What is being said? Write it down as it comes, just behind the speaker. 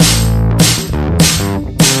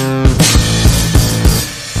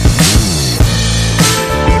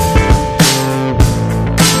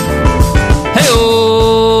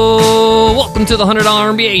to the $100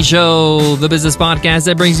 MBA Show, the business podcast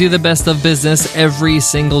that brings you the best of business every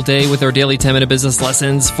single day with our daily 10-minute business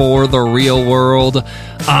lessons for the real world.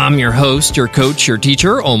 I'm your host, your coach, your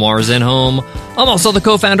teacher, Omar Zenhom. I'm also the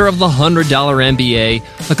co-founder of the $100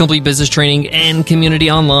 MBA, a complete business training and community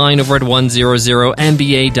online over at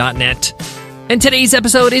 100mba.net. And today's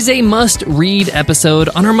episode is a must-read episode.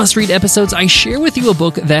 On our must-read episodes, I share with you a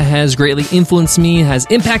book that has greatly influenced me, has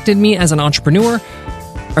impacted me as an entrepreneur.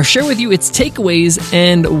 I share with you its takeaways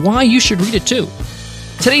and why you should read it too.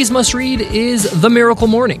 Today's must-read is The Miracle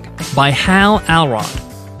Morning by Hal Elrod.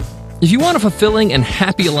 If you want a fulfilling and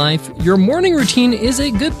happy life, your morning routine is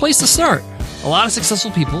a good place to start. A lot of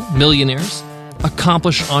successful people, millionaires,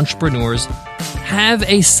 accomplished entrepreneurs, have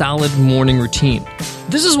a solid morning routine.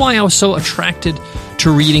 This is why I was so attracted to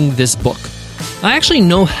reading this book. I actually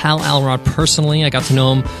know Hal Elrod personally. I got to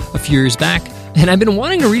know him a few years back, and I've been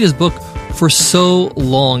wanting to read his book for so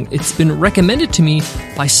long. It's been recommended to me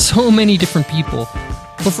by so many different people,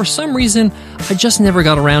 but for some reason, I just never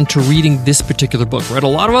got around to reading this particular book. I read a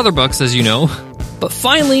lot of other books, as you know, but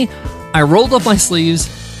finally, I rolled up my sleeves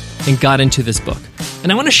and got into this book.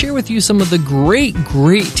 And I want to share with you some of the great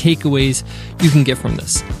takeaways you can get from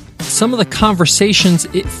this. Some of the conversations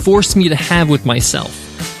it forced me to have with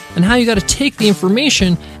myself, and how you got to take the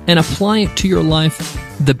information and apply it to your life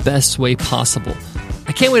the best way possible.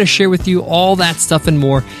 I can't wait to share with you all that stuff and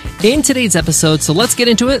more in today's episode, so let's get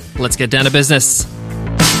into it. Let's get down to business.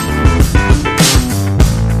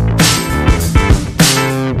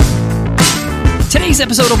 Today's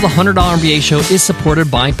episode of the $100 MBA Show is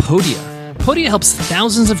supported by Podia. Podia helps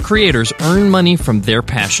thousands of creators earn money from their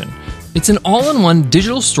passion. It's an all-in-one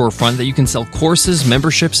digital storefront that you can sell courses,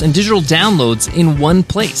 memberships, and digital downloads in one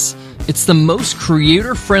place. It's the most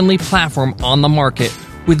creator-friendly platform on the market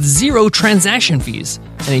with zero transaction fees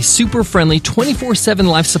and a super friendly 24/7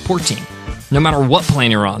 live support team, no matter what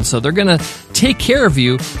plan you're on. So they're going to take care of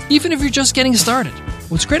you even if you're just getting started.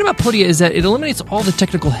 What's great about Podia is that it eliminates all the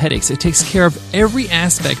technical headaches. It takes care of every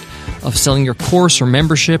aspect of selling your course or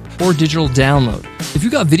membership or digital download. If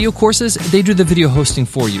you got video courses, they do the video hosting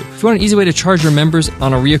for you. If you want an easy way to charge your members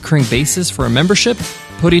on a reoccurring basis for a membership,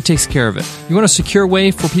 Podia takes care of it. You want a secure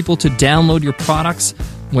way for people to download your products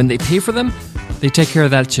when they pay for them? They take care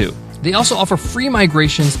of that too. They also offer free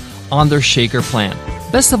migrations on their Shaker plan.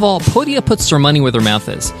 Best of all, Podia puts their money where their mouth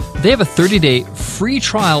is. They have a 30-day free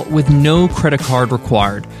trial with no credit card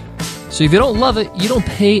required. So if you don't love it, you don't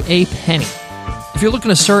pay a penny. If you're looking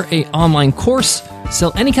to start an online course,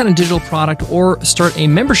 sell any kind of digital product, or start a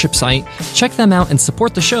membership site, check them out and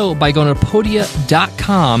support the show by going to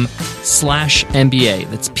podia.com/MBA.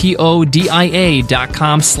 That's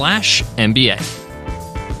PODIA.com/MBA.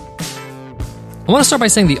 I want to start by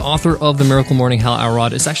saying the author of The Miracle Morning, Hal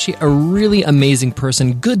Elrod, is actually a really amazing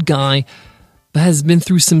person, good guy, but has been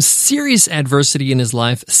through some serious adversity in his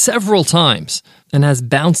life several times and has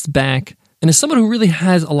bounced back, and is someone who really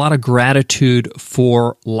has a lot of gratitude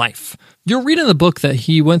for life. You'll read in the book that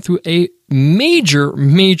he went through a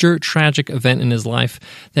major tragic event in his life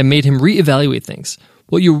that made him reevaluate things.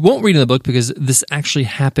 What you won't read in the book, because this actually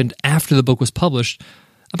happened after the book was published,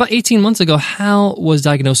 about 18 months ago, Hal was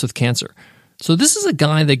diagnosed with cancer. So this is a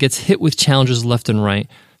guy that gets hit with challenges left and right,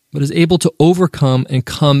 but is able to overcome and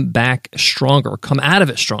come back stronger, come out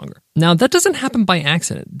of it stronger. Now, that doesn't happen by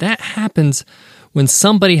accident. That happens when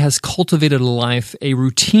somebody has cultivated a life, a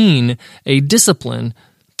routine, a discipline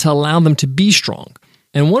to allow them to be strong.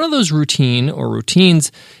 And one of those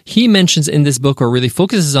routines he mentions in this book, or really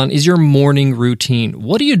focuses on, is your morning routine.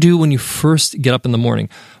 What do you do when you first get up in the morning?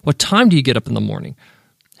 What time do you get up in the morning?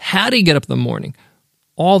 How do you get up in the morning?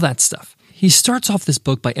 All that stuff. He starts off this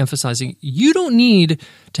book by emphasizing you don't need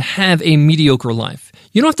to have a mediocre life.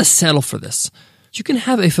 You don't have to settle for this. You can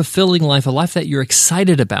have a fulfilling life, a life that you're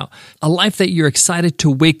excited about, a life that you're excited to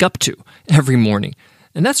wake up to every morning.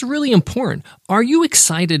 And that's really important. Are you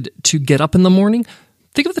excited to get up in the morning?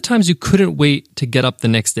 Think of the times you couldn't wait to get up the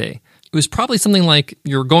next day. It was probably something like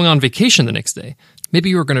you're going on vacation the next day. Maybe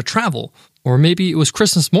you were going to travel, or maybe it was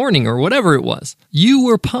Christmas morning, or whatever it was. You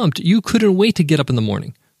were pumped. You couldn't wait to get up in the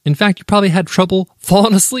morning. In fact, you probably had trouble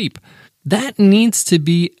falling asleep. That needs to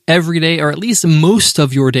be every day, or at least most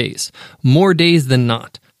of your days, more days than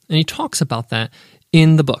not. And he talks about that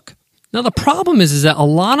in the book. Now, the problem is that a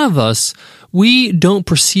lot of us, we don't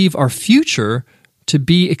perceive our future to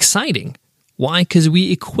be exciting. Why? Because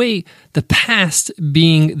we equate the past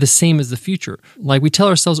being the same as the future. Like we tell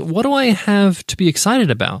ourselves, what do I have to be excited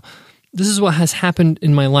about? This is what has happened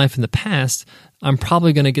in my life in the past. I'm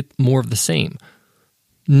probably going to get more of the same.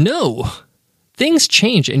 No, things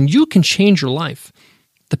change and you can change your life.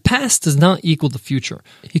 The past does not equal the future.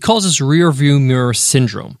 He calls this rear view mirror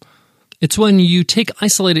syndrome. It's when you take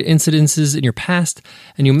isolated incidences in your past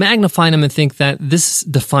and you magnify them and think that this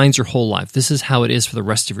defines your whole life. This is how it is for the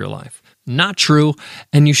rest of your life. Not true,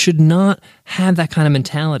 and you should not have that kind of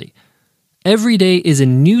mentality. Every day is a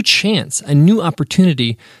new chance, a new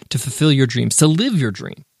opportunity to fulfill your dreams, to live your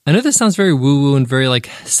dream. I know this sounds very woo-woo and very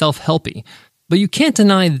self-helpy, but you can't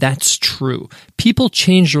deny that's true. People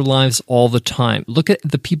change their lives all the time. Look at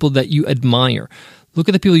the people that you admire. Look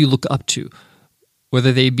at the people you look up to,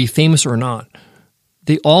 whether they be famous or not.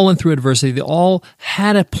 They all went through adversity. They all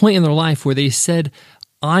had a point in their life where they said,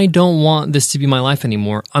 I don't want this to be my life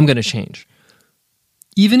anymore. I'm going to change.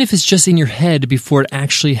 Even if it's just in your head before it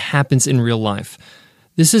actually happens in real life.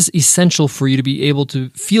 This is essential for you to be able to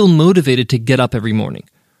feel motivated to get up every morning.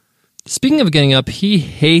 Speaking of getting up, he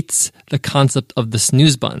hates the concept of the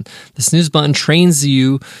snooze button. The snooze button trains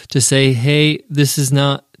you to say, hey, this is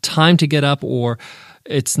not time to get up, or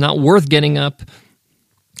it's not worth getting up.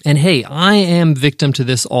 And hey, I am victim to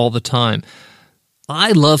this all the time.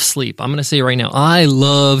 I love sleep. I'm going to say right now, I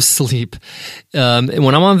love sleep.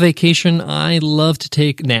 When I'm on vacation, I love to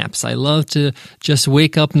take naps. I love to just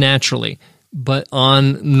wake up naturally. But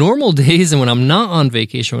on normal days and when I'm not on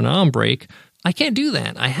vacation, when I'm on break, I can't do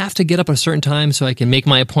that. I have to get up at a certain time so I can make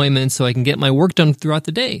my appointments, so I can get my work done throughout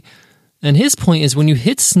the day. And his point is when you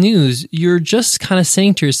hit snooze, you're just kind of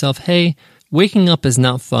saying to yourself, hey, waking up is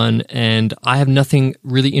not fun and I have nothing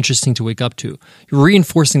really interesting to wake up to. You're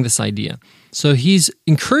reinforcing this idea. So he's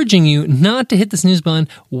encouraging you not to hit the snooze button,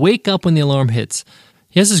 wake up when the alarm hits.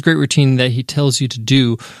 He has this great routine that he tells you to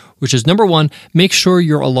do, which is number one, make sure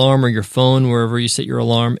your alarm or your phone, wherever you set your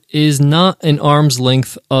alarm, is not an arm's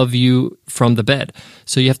length of you from the bed.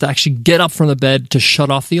 So you have to actually get up from the bed to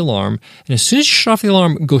shut off the alarm. And as soon as you shut off the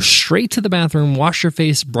alarm, go straight to the bathroom, wash your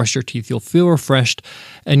face, brush your teeth. You'll feel refreshed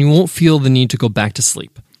and you won't feel the need to go back to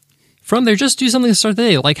sleep. From there, just do something to start the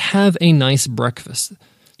day, like have a nice breakfast.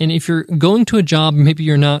 And if you're going to a job maybe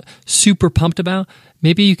you're not super pumped about,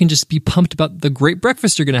 maybe you can just be pumped about the great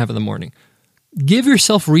breakfast you're going to have in the morning. Give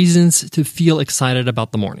yourself reasons to feel excited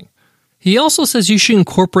about the morning. He also says you should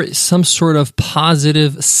incorporate some sort of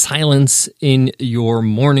positive silence in your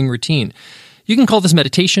morning routine. You can call this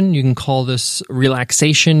meditation, you can call this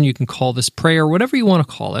relaxation, you can call this prayer, whatever you want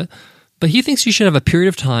to call it. But he thinks you should have a period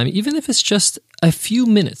of time, even if it's just a few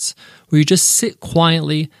minutes, where you just sit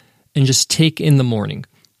quietly and just take in the morning.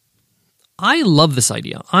 I love this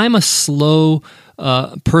idea. I'm a slow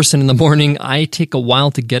person in the morning. I take a while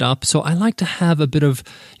to get up, so I like to have a bit of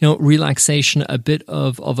relaxation, a bit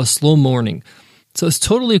of a slow morning. So it's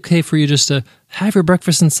totally okay for you just to have your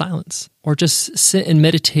breakfast in silence, or just sit and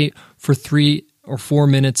meditate for 3 or 4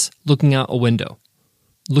 minutes, looking out a window,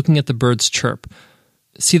 looking at the birds chirp,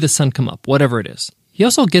 see the sun come up, whatever it is. He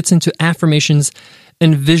also gets into affirmations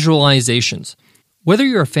and visualizations. Whether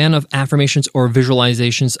you're a fan of affirmations or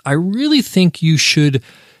visualizations, I really think you should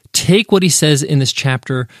take what he says in this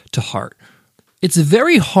chapter to heart. It's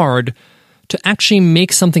very hard to actually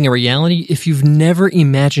make something a reality if you've never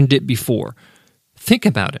imagined it before. Think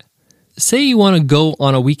about it. Say you want to go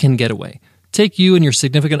on a weekend getaway. Take you and your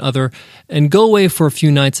significant other and go away for a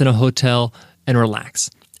few nights in a hotel and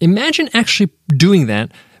relax. Imagine actually doing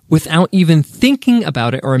that without even thinking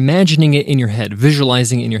about it or imagining it in your head,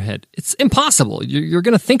 visualizing it in your head. It's impossible. You're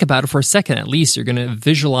going to think about it for a second at least. You're going to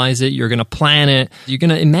visualize it. You're going to plan it. You're going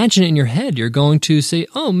to imagine it in your head. You're going to say,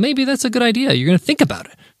 oh, maybe that's a good idea. You're going to think about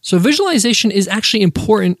it. So visualization is actually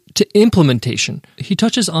important to implementation. He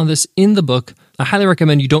touches on this in the book. I highly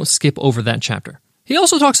recommend you don't skip over that chapter. He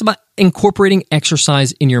also talks about incorporating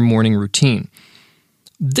exercise in your morning routine.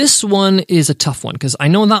 This one is a tough one because I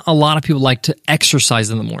know not a lot of people like to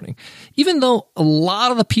exercise in the morning. Even though a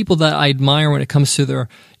lot of the people that I admire when it comes to their,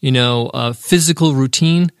 physical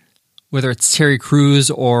routine, whether it's Terry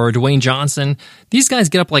Crews or Dwayne Johnson, these guys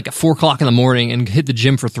get up like at 4 o'clock in the morning and hit the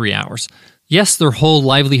gym for 3 hours. Yes, their whole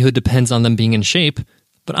livelihood depends on them being in shape,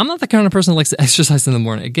 but I'm not the kind of person that likes to exercise in the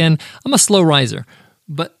morning. Again, I'm a slow riser.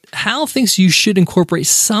 But Hal thinks you should incorporate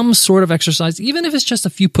some sort of exercise, even if it's just a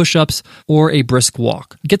few push-ups or a brisk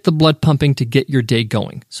walk. Get the blood pumping to get your day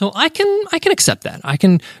going. So I can accept that. I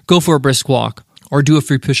can go for a brisk walk or do a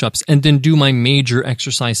few push-ups and then do my major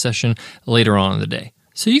exercise session later on in the day.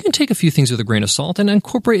 So you can take a few things with a grain of salt and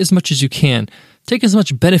incorporate as much as you can. Take as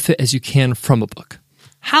much benefit as you can from a book.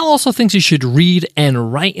 Hal also thinks you should read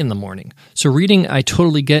and write in the morning. So reading, I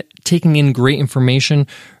totally get. Taking in great information.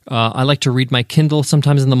 I like to read my Kindle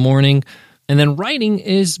sometimes in the morning. And then writing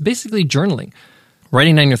is basically journaling.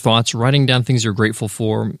 Writing down your thoughts, writing down things you're grateful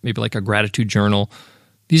for, maybe like a gratitude journal.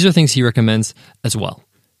 These are things he recommends as well.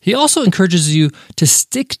 He also encourages you to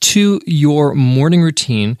stick to your morning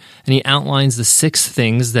routine, and he outlines the 6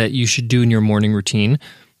 things that you should do in your morning routine,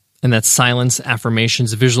 and that's silence,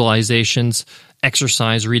 affirmations, visualizations,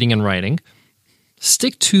 exercise, reading, and writing.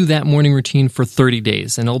 Stick to that morning routine for 30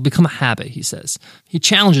 days, and it'll become a habit, he says. He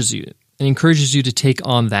challenges you and encourages you to take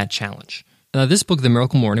on that challenge. Now, this book, The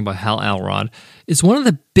Miracle Morning by Hal Elrod, is one of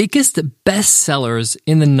the biggest bestsellers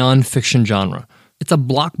in the nonfiction genre. It's a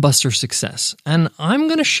blockbuster success, and I'm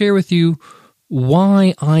going to share with you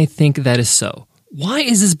why I think that is so. Why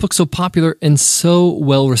is this book so popular and so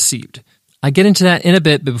well received? I get into that in a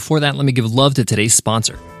bit, but before that, let me give love to today's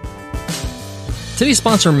sponsor. Today's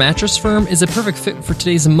sponsor, Mattress Firm, is a perfect fit for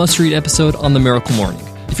today's must-read episode on The Miracle Morning.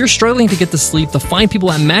 If you're struggling to get to sleep, the fine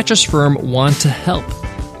people at Mattress Firm want to help.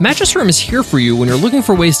 Mattress Firm is here for you when you're looking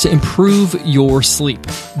for ways to improve your sleep.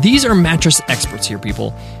 These are mattress experts here,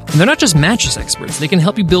 people. And they're not just mattress experts. They can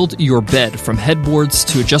help you build your bed, from headboards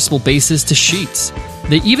to adjustable bases to sheets.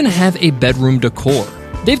 They even have a bedroom decor.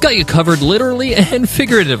 They've got you covered literally and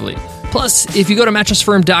figuratively. Plus, if you go to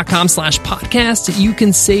mattressfirm.com/podcast, you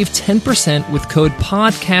can save 10% with code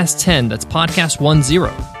PODCAST10. That's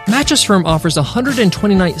podcast10. Mattress Firm offers a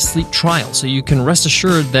 120-night sleep trial, so you can rest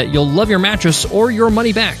assured that you'll love your mattress or your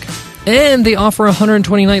money back. And they offer a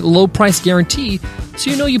 120-night low-price guarantee, so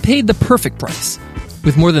you know you paid the perfect price.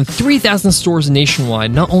 With more than 3,000 stores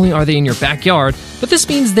nationwide, not only are they in your backyard, but this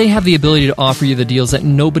means they have the ability to offer you the deals that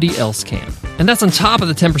nobody else can. And that's on top of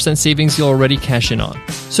the 10% savings you'll already cash in on.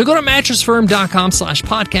 So go to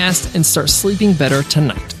mattressfirm.com/podcast and start sleeping better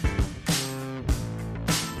tonight.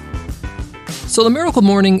 So The Miracle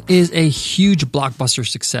Morning is a huge blockbuster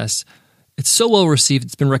success. It's so well received.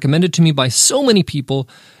 It's been recommended to me by so many people.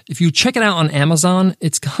 If you check it out on Amazon,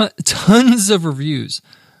 it's got tons of reviews.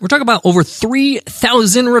 We're talking about over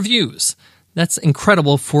 3,000 reviews. That's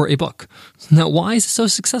incredible for a book. Now, why is it so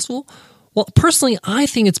successful? Well, personally, I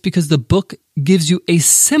think it's because the book gives you a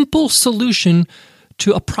simple solution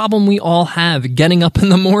to a problem we all have, getting up in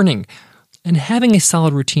the morning and having a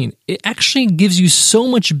solid routine. It actually gives you so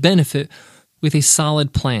much benefit with a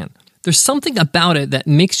solid plan. There's something about it that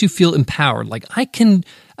makes you feel empowered. Like, I can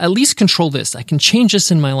at least control this. I can change this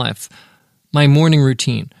in my life, my morning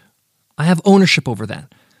routine. I have ownership over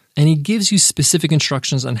that. And he gives you specific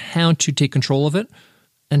instructions on how to take control of it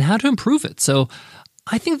and how to improve it. So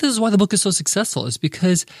I think this is why the book is so successful, is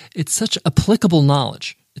because it's such applicable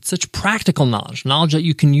knowledge. It's such practical knowledge that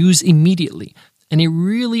you can use immediately. And it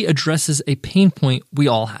really addresses a pain point we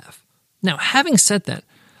all have. Now, having said that,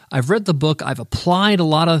 I've read the book. I've applied a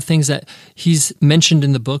lot of the things that he's mentioned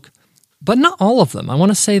in the book, but not all of them. I want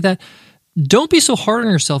to say that don't be so hard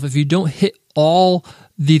on yourself if you don't hit all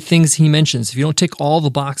the things he mentions, if you don't tick all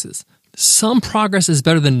the boxes. Some progress is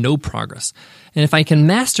better than no progress. And if I can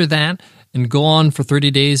master that and go on for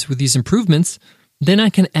 30 days with these improvements, then I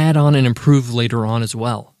can add on and improve later on as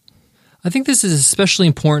well. I think this is especially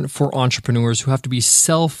important for entrepreneurs who have to be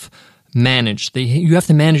self-managed. You have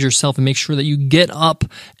to manage yourself and make sure that you get up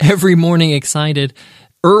every morning excited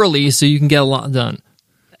early so you can get a lot done.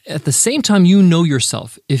 At the same time, you know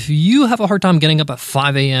yourself. If you have a hard time getting up at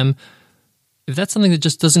 5 a.m., if that's something that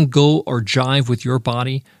just doesn't go or jive with your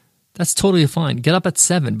body, that's totally fine. Get up at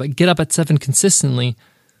 7, but get up at 7 consistently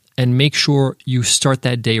and make sure you start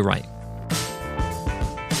that day right.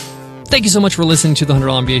 Thank you so much for listening to the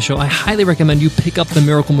 $100 MBA Show. I highly recommend you pick up The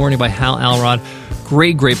Miracle Morning by Hal Elrod.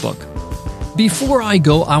 Great book. Before I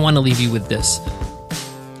go, I want to leave you with this.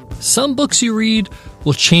 Some books you read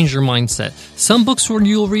will change your mindset. Some books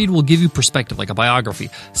you'll read will give you perspective, like a biography.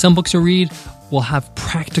 Some books you'll read will have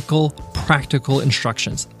practical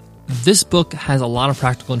instructions. This book has a lot of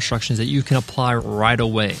practical instructions that you can apply right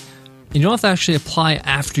away. And you don't have to actually apply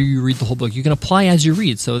after you read the whole book. You can apply as you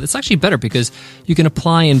read. So it's actually better because you can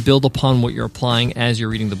apply and build upon what you're applying as you're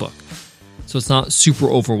reading the book. So it's not super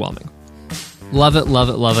overwhelming. Love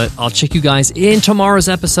it. I'll check you guys in tomorrow's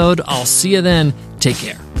episode. I'll see you then. Take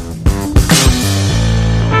care.